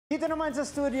Dito naman sa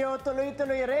studio,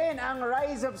 tuloy-tuloy rin ang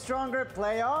Rise Up Stronger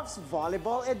Playoffs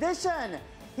Volleyball Edition.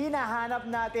 Hinahanap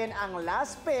natin ang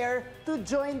last pair to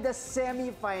join the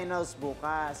semifinals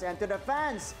bukas. And to the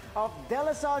fans of De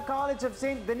La Salle College of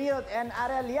St. Benilde and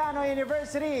Arellano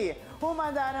University,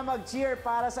 humanda na mag-cheer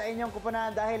para sa inyong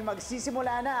kupunan dahil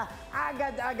magsisimula na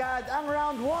agad-agad ang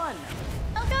round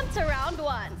 1. Welcome to round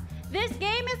 1. This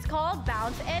game is called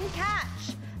Bounce and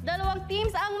Catch. Dalawang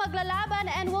teams ang maglalaban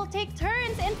and will take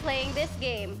turns in playing this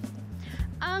game.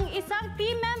 Ang isang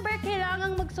team member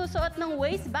kailangang magsusuot ng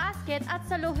wastebasket at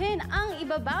saluhin ang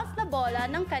ibabounce na bola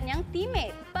ng kanyang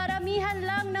teammate. Paramihan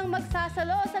lang ng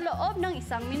magsasalo sa loob ng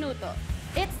 1 minuto.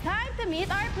 It's time to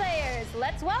meet our players.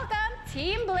 Let's welcome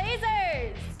Team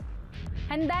Blazers!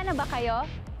 Handa na ba kayo?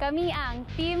 Kami ang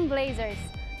Team Blazers.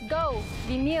 Go,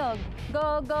 Benilde!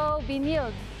 Go, go,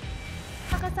 Benilde!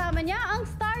 Kasama niya ang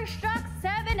starstruck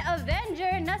 7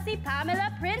 Avenger na si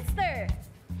Pamela Prinster.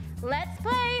 Let's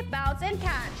play Bounce and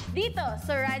Catch dito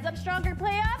sa Rise Up Stronger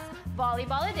Playoffs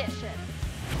Volleyball Edition.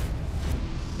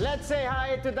 Let's say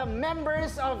hi to the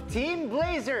members of Team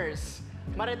Blazers.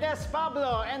 Marites,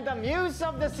 Pablo, and the muse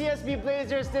of the CSB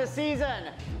Blazers this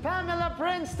season, Pamela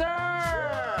Prinster!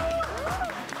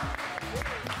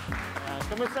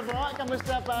 Kamusta po?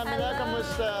 Kamusta, Pamela? Hello.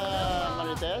 Kamusta,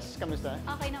 Marites? Kamusta?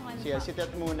 Okay naman po. Siya, sitat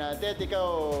muna. Tet,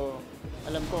 ikaw,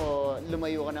 alam ko,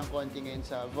 lumayo ka ng konti ngayon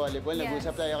sa volleyball. Yes.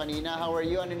 Nag-usap tayo kanina. How are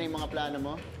you? Ano na yung mga plano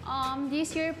mo?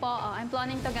 This year po, I'm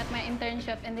planning to get my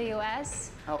internship in the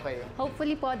US. Okay.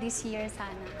 Hopefully po this year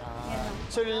sana. Yan lang.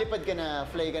 So, lilipad ka na,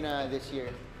 fly ka na this year?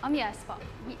 Yes po.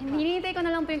 Hinihintay ko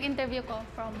na lang po yung interview ko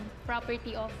from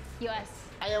property of US.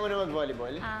 Ayaw mo na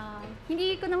mag-volleyball?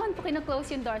 Hindi ko naman po kino-close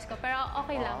yung doors ko, pero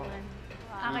okay lang naman.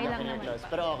 Okay lang naman po.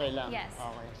 Pero okay lang? Yes.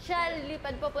 Okay. Siya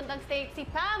lipad po puntang state. Si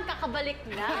Pam, kakabalik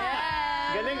na.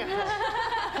 Galing ah.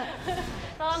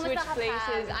 So, kamusta Switch ka,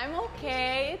 places. Pam? I'm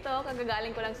okay. Ito,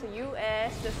 kagagaling ko lang sa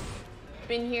US. Just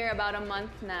been here about a month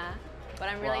na. But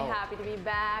I'm really happy to be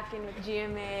back and with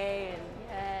GMA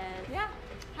and yeah,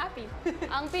 happy.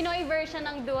 Ang Pinoy version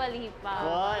ng Dua Lipa.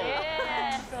 Wow.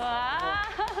 Yes! Wow!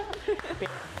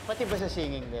 Pati ba sa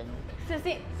singing din?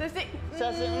 Susi. Sa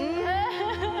singing?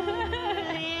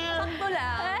 Sakto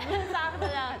lang. Sakto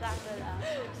lang.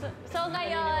 So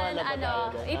ngayon, Naniniwala ba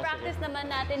tayo dyan? i-practice naman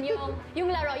natin yung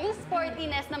laro, yung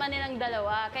sportiness naman nilang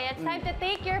dalawa. Kaya it's time to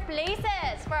take your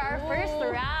places for our first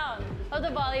round of the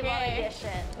Volleyball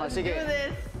Edition. Sige. Do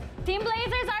this. Team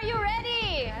Blazers, are you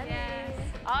ready? Yes.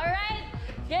 All right,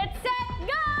 get set,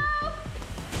 go!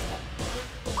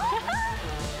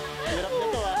 Hirap na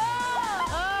to ah.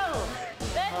 Oh!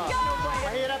 Let's go!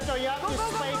 Mahirap to. You have to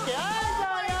spike it. Ay,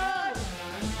 sayang!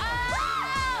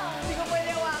 Hindi ko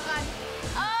pwede hawakan.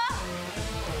 Oh!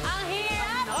 Ang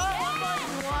hirap!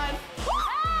 One.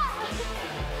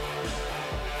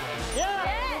 Yeah!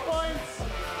 Yes! 2 points!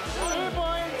 3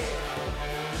 points!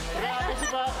 Grabe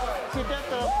si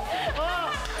Teto.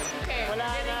 Oh! Okay, Wala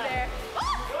getting na. there.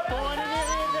 Puno ni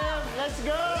rhythm. Let's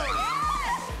go!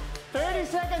 30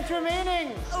 seconds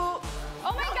remaining! Oh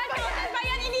Oh my God! Kailan ba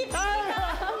yan inipin? Ay!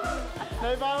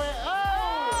 Naibawi.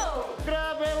 Oh!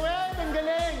 Grabe, wait! Ang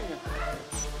galing!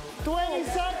 20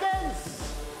 seconds!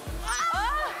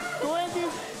 20...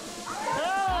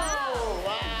 Oh!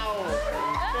 Wow!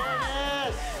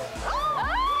 Fairness!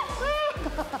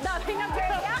 Daming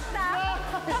nag-react na!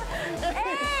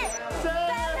 8,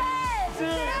 7, 6,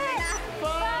 5,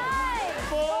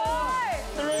 4,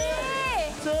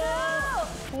 3,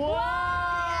 2,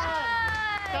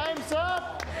 1! Time's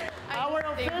up! Our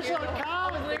official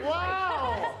count!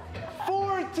 Wow!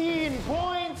 14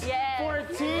 points for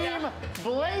Team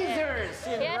Blazers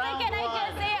in Yes, round I 1.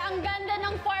 can say, ang ganda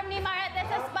ng form ni Marites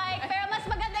sa spike, pero mas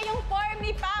maganda yung form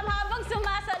ni Pam habang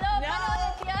sumasalo.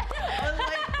 Panood yan!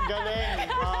 Galing.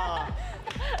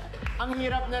 Ang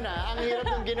hirap na na. Ang hirap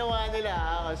ng ginawa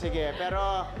nila. Sige,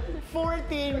 pero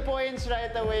 14 points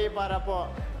right away para po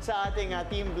sa ating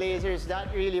Team Blazers.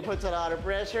 That really puts a lot of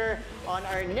pressure on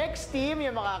our next team,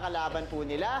 yung makakalaban po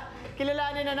nila.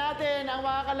 Kilalanin na natin ang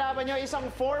makakalaban nyo, isang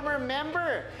former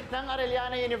member ng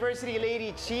Arellano University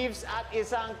Lady Chiefs at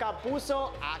isang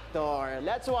Kapuso actor.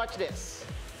 Let's watch this.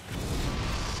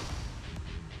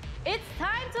 It's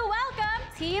time to welcome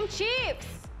Team Chiefs!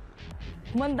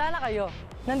 Humanda na kayo.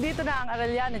 Nandito na ang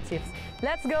Arellano Chiefs.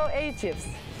 Let's go, A-Chiefs!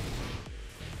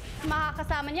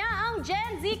 Makakasama niya ang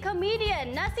Gen Z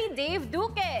comedian na si Dave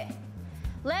Duque.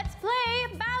 Let's play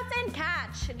Bounce and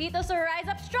Catch dito sa Rise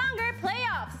Up Stronger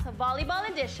Playoffs Volleyball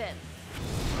Edition.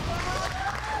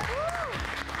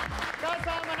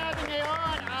 Kasama natin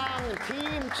ngayon ang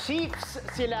Team Chiefs.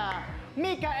 Sila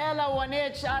Mikaela,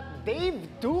 Juanich at Dave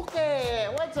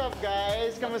Duque. What's up,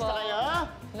 guys? Kamusta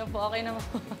kayo? Ano po, okay naman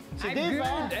po. Si Dave,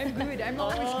 ah? I'm good. I'm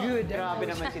always good. Grabe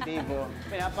naman si Dave, oh.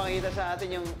 Pinapakita sa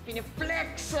atin yung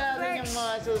piniflex sa atin yung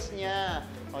muscles niya.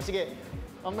 O, sige.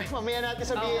 Mamaya natin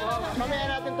sabihin, mamaya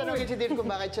natin tanongin si Dave kung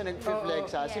bakit siya nag-flex,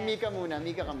 ha? Si Mika muna.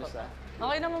 Mika, kamusta?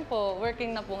 Okay naman po,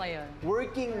 working na po ngayon.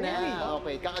 Working na.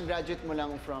 Okay, kaka-graduate mo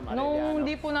lang from Nung Arellano.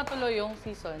 hindi po natuloy yung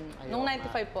season, Ayaw nung nga.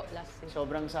 95 po last season.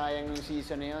 Sobrang sayang ng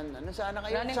season na yun. Ano, sana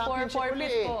kayo? Running Championship for uli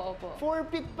forfeit eh. po, opo.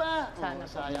 Forfeit pa? Sana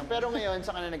Oo, sayang. Pero ngayon,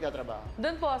 saan ka na nagtatrabaho?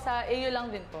 Doon po, sa AU lang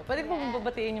din po. Pwede po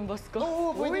babatiin yung boss ko.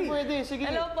 Oo, pwede. Sige.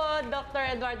 Hello po,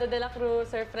 Dr. Eduardo de la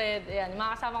Cruz, Sir Fred. Ayan,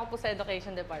 mga kasama ko po sa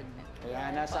Education Department.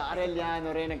 Ayan, nasa Arellano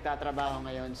rin nagtatrabaho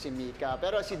ngayon si Mika.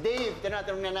 Pero si Dave,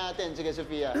 tinatanong na natin. Sige,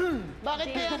 Sophia. Bakit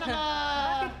kaya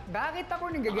Bakit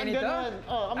ako Ang nagaganito? ganun.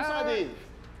 Oh, kamusta ka, Dave?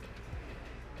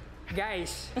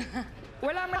 Guys,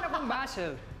 wala man akong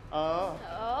muscle. Oo.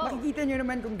 Makikita nyo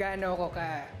naman kung gaano ako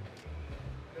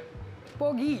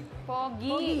pogi.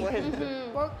 Pogi.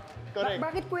 Correct.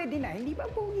 Bakit pwede na? Hindi ba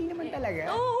pogi naman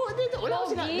talaga? Oo, dito. Wala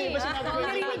akong sinabi. Di ba sinabi ko? May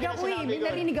narinig ako eh. May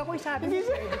narinig ako eh. Sabi mo.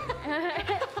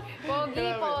 Pogi,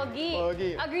 pogi.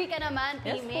 Pogi. Agree ka naman,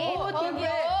 teammate. Oo, Pogi,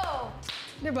 teammate. oo.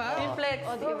 Diba? Flex.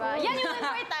 O, diba? Yan yung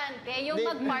importante, yung Dave.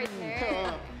 mag-partner.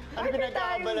 Oo. Ano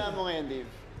pinagkakabala mo ngayon, Dave?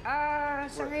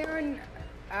 Sa ngayon,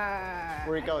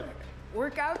 Workout.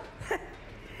 workout?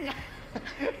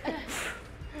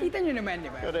 Kita nyo naman,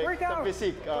 di ba? Correct. Workout. Sa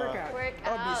physique. Workout.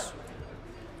 Workout.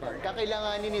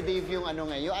 Kakailanganin ni Dave yung ano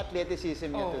ngayon, yung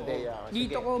athleticism niya today. Sige.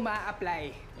 Dito ko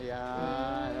ma-apply.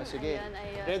 Ayan. Sige.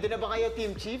 Ayan. Ready na ba kayo,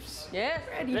 Team Chiefs? Yes!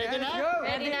 Ready, Ready na? Let's go.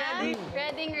 Ready na?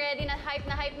 Ready na. Hype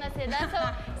na sila. So,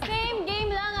 same game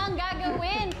lang ang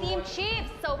gagawin, Team Chiefs.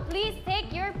 So, please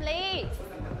take your place.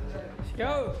 Let's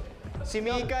go. Si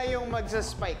Mika yung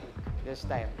magsa-spike this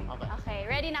time. Okay. Okay,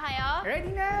 ready na kayo? Ready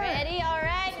na. Ready,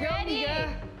 alright, Let's go, ready.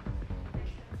 Mika.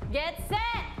 Get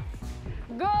set.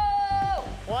 Go!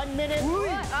 1 minute.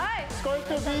 Ay! Score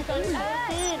to beat ang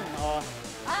 14. Oh.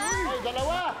 Ay,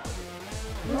 dalawa.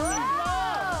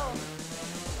 Wow!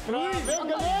 Grabe, Ang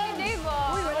galing galing. ni Dave,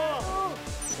 oh.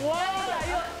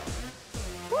 Wow!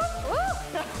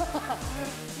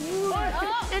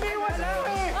 Iniwas mo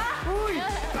eh! Uy!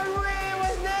 Ano mo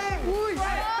iniwas, Dave? Uy!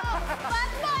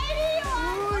 Ba't mo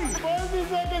iniwan?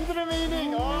 40 seconds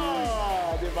remaining.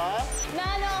 Oh, di ba?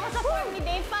 Nalo ako sa form ni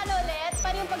Dave. Paano ulit?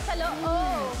 Paano yung pagsalo?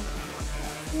 Oh!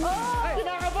 Oh!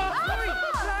 Kinakaba. Layo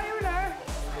na.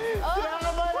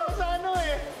 Kinakaba ako sa ano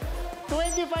eh.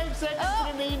 25 seconds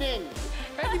remaining.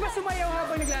 Pwede ba sumayaw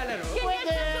habang naglalaro?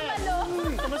 Pwede. Sumalo.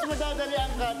 Mas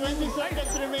madadalian ka. 20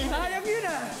 seconds remaining. Sayang yun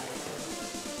ah.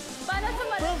 Paano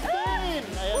sumalo? 15.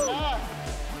 Ayan na.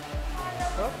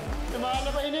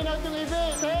 Lumalabas. In-in-out yung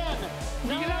iba. 10.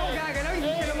 Hindi ka lang ako gagalaw.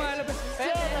 Hindi ka lumalabas.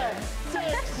 7,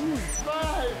 6,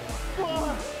 5,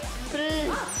 4,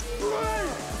 3,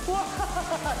 2, 1.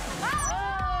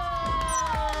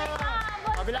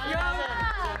 Bilangin natin.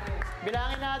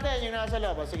 Bilangin natin yung nasa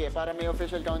loob. O, sige, para may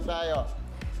official count tayo.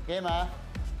 Game, ha?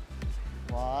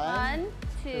 1,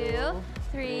 2,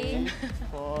 3.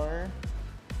 4,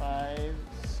 5,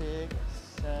 6,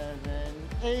 7,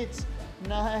 8,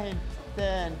 9,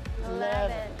 10,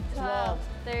 11, 12,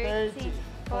 13,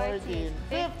 14,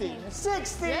 15,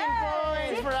 16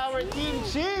 points for our Team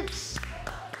Chiefs!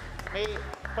 May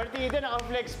partida,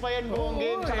 naka-flex pa yan buong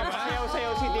game. Tsaka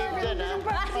masayaw-sayaw si Dave dyan, ha?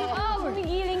 Oh,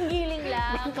 gumigiling-giling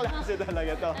lang. Ang klase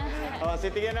talaga to. O,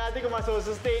 so tingnan natin kung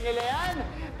masusustain nila yan.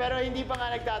 Pero hindi pa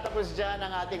nga nagtatapos dyan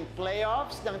ang ating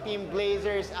playoffs ng Team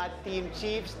Blazers at Team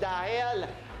Chiefs dahil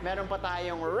meron pa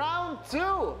tayong round 2.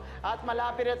 At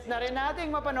malapit na rin nating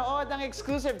mapanood ang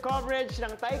exclusive coverage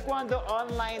ng Taekwondo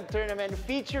Online Tournament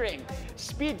featuring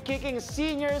Speed Kicking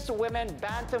Seniors Women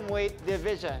Bantamweight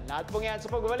Division. At po yan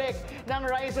sa pagbalik ng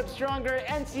Rise Up Stronger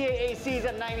NCAA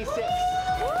Season 96.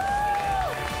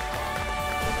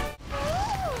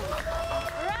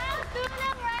 Round 2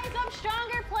 ng Rise Up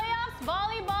Stronger Playoffs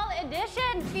Volleyball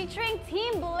Edition featuring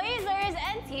Team Blazers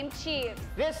and Team Chiefs.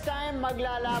 This time,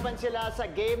 maglalaban sila sa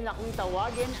game na kung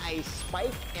tawagin ay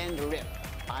Spike and Rip.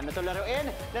 Paano to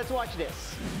laruin? Let's watch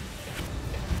this.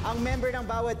 Ang member ng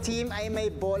bawat team ay may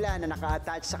bola na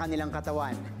naka-attach sa kanilang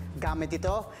katawan. Gamit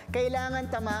ito, kailangan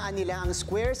tamaan nila ang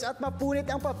squares at mapunit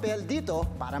ang papel dito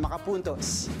para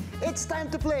makapuntos. It's time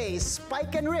to play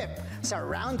Spike and Rip sa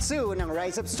round 2 ng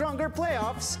Rise Up Stronger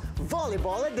Playoffs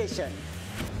Volleyball Edition.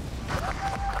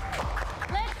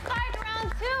 Let's start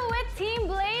round 2 with Team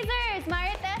Blazers.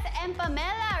 Marites and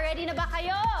Pamela, ready na ba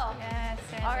kayo? Yes.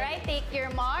 Alright, take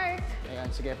your mark. Ayan,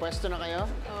 sige, pwesto na kayo.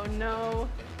 Oh no.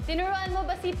 Tinuruan mo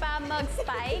ba si Pam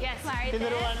mag-spike? Yes. Marites?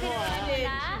 Tinuruan mo, ah. na? She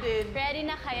did. Ready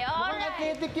na kayo? Mukhang Alright.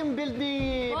 athletic yung build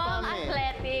ni Mukhang Pam eh.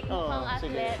 athletic. Oo, Mukhang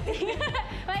sige. athletic.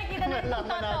 Makikita na ito Malaman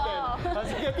natin. totoo. Oh,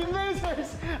 sige, Team Blazers,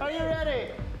 are you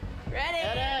ready? Ready?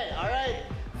 Ready? Alright.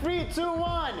 3, 2,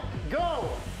 1, go!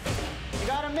 You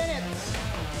got a minute.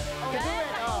 You can do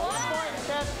it. Oh, 1 point,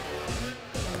 set.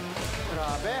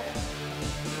 Grabe.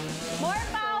 More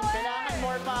power! Kailangan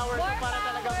more power More para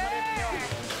talagang power! ma-rip nyo.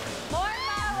 More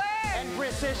power! And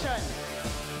precision.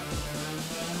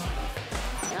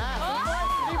 Ah, 2 Oh,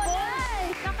 points, 3 points.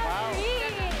 nice! Naka-3!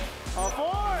 Oh, 4.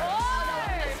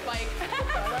 Spike.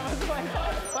 Salamat po.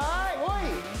 5. Uy!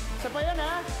 Isa pa yan,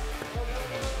 ha?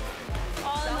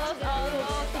 Almost.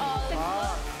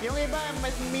 Oh, yung iba,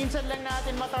 minsan lang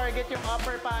natin ma-target yung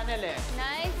upper panel, eh.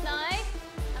 Nice.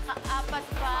 Naka-apat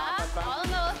pa. Apat pa.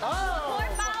 Almost. Oh! More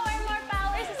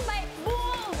power sa spike.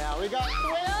 Boom! Yeah, we got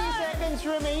 20 seconds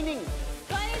remaining.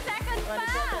 20 seconds 20 pa!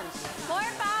 seconds.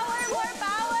 More power! More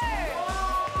power!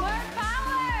 More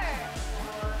power!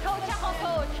 Coach ako,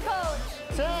 coach!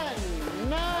 10,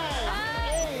 9,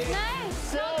 Nice! 8, Nice!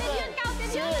 7,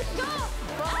 Counted yun! Let's go!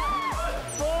 4,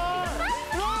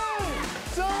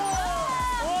 3, 2, 1.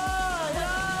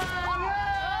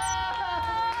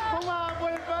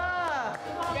 Humabol pa!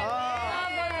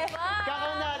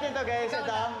 Kakount natin to, guys.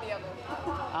 Ito.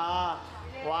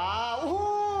 Wow!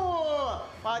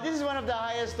 Wow, this is one of the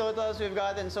highest totals we've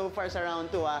gotten so far sa round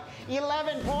 2.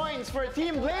 11 points for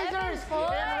Team Blazers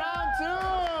in round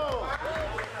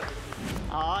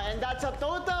 2. And that's a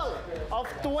total of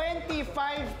 25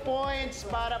 points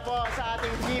para po sa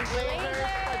ating Team Blazers.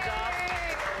 Good job.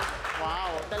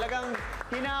 Wow, talagang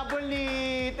hinabol ni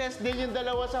Tess din yung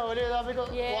dalawa sa huli. Sabi ko,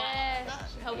 Yes.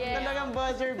 wow, Yes. talagang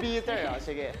buzzer beater.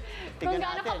 Sige, Kung tignan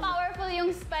gaano natin. ka-powerful yung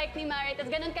spike ni Marites,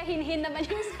 ganun kahinhin naman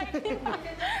yung spike ni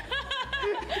Marites.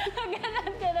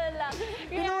 Ganun lang.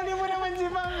 Pinuli mo naman si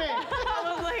Pam eh. I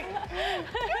was like,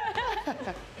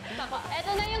 Ito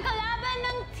na yung kalaban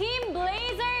ng Team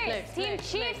Blazers. Next, Team next,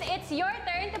 Chiefs, it's your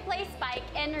turn to play spike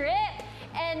and rip.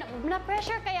 And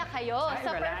na-pressure kaya kayo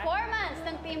sa wala. performance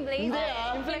ng Team Blazers? Hindi,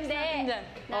 ah. Yung Flex natin dyan.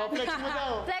 Oh, flex mo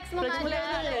daw. Flex mo nga lang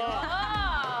dyan. eh. Oh,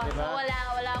 Diba? so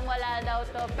wala daw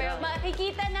to. Pero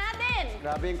makikita natin.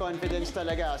 Grabe yung confidence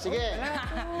talaga. Sige,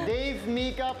 Dave,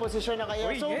 Mika, posisyon na kayo.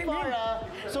 Uy, So game, far, game.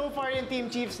 so far yung Team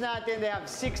Chiefs natin, they have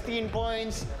 16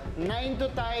 points, 9 to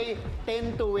tie,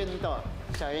 10 to win to.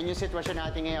 So, yun yung sitwasyon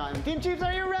natin ngayon. Team Chiefs,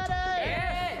 are you ready?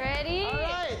 Ready?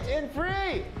 Alright, in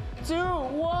 3,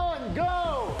 2, 1,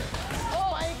 go!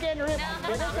 Spike and rip.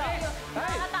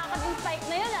 Nakakatakot yung spike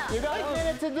na yun ah. You got a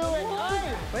minute to do it.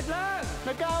 Ay! Wait lang!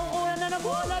 Nagkakakuha na ng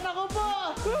bola. Naku po!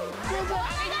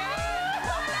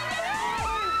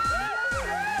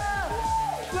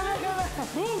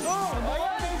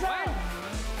 Ayan, may isa!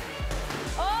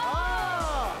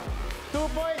 Oh! 2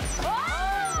 points! Oh!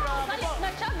 Grabe Galit po. na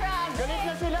siya, grabe. Galit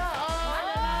na sila!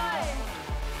 Ay!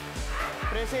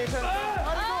 Precision. Ano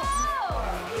po?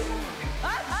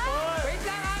 Oh! Wait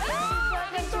lang!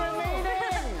 Seconds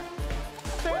remaining!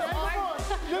 Ano po?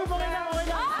 Yung mga lang.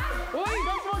 Uy!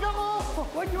 Guys, wag ako!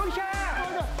 Huwag yun siya!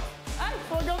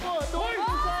 Wag ako!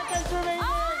 20 seconds remaining!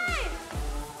 Ay!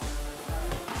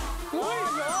 Uy!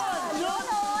 Yun! Shoot!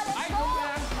 Ay, doon ka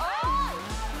lang!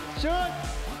 Shoot!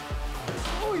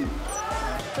 Uy!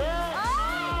 10,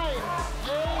 9,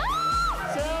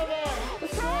 8,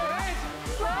 7, 6, 5,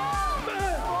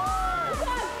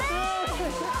 4, 3,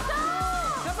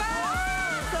 Isa pa!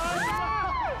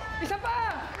 Isa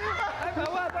pa! Ay,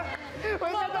 bawa pa!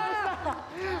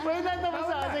 Wait lang, tapos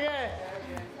na. Sige.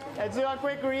 Let's do a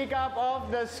quick recap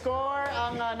of the score.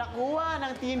 Ang nakuha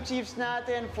ng Team Chiefs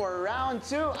natin for round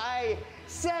 2 ay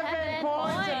 7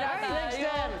 points. And that takes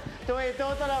them to a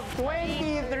total of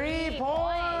 23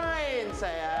 points.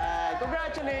 Ayan.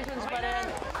 Congratulations pa rin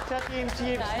sa Team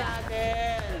Chiefs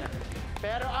natin.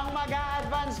 Pero ang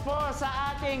mag-a-advance po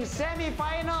sa ating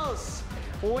semifinals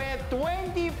with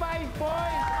 25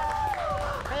 points.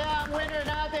 Kaya ang winner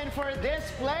natin for this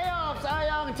playoffs ay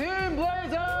ang Team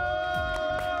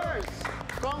Blazers!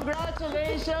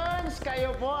 Congratulations!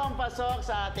 Kayo po ang pasok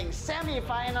sa ating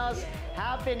semifinals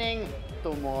happening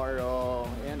tomorrow.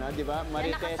 Yan, di ba?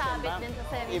 Marites and nakasabit Pam. din sa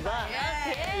semifinals. Iba.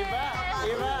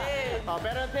 Iba. Oh,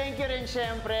 pero thank you rin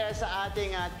syempre sa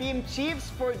ating Team Chiefs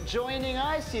for joining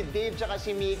us. Si Dave tsaka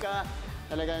si Mika.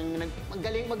 Talagang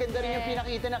maganda rin yung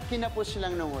pinakita na kinapos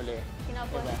lang nung huli.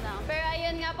 Kinapos lang. Pero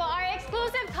ayun nga po, our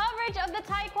exclusive coverage of the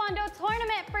Taekwondo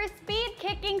tournament for speed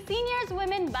kicking seniors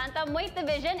women bantamweight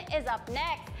division is up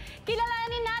next.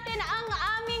 Kilalanin natin ang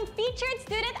aming featured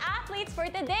student athletes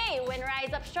for today when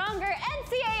Rise Up Stronger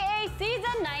NCAA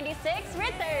Season 96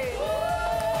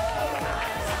 returns.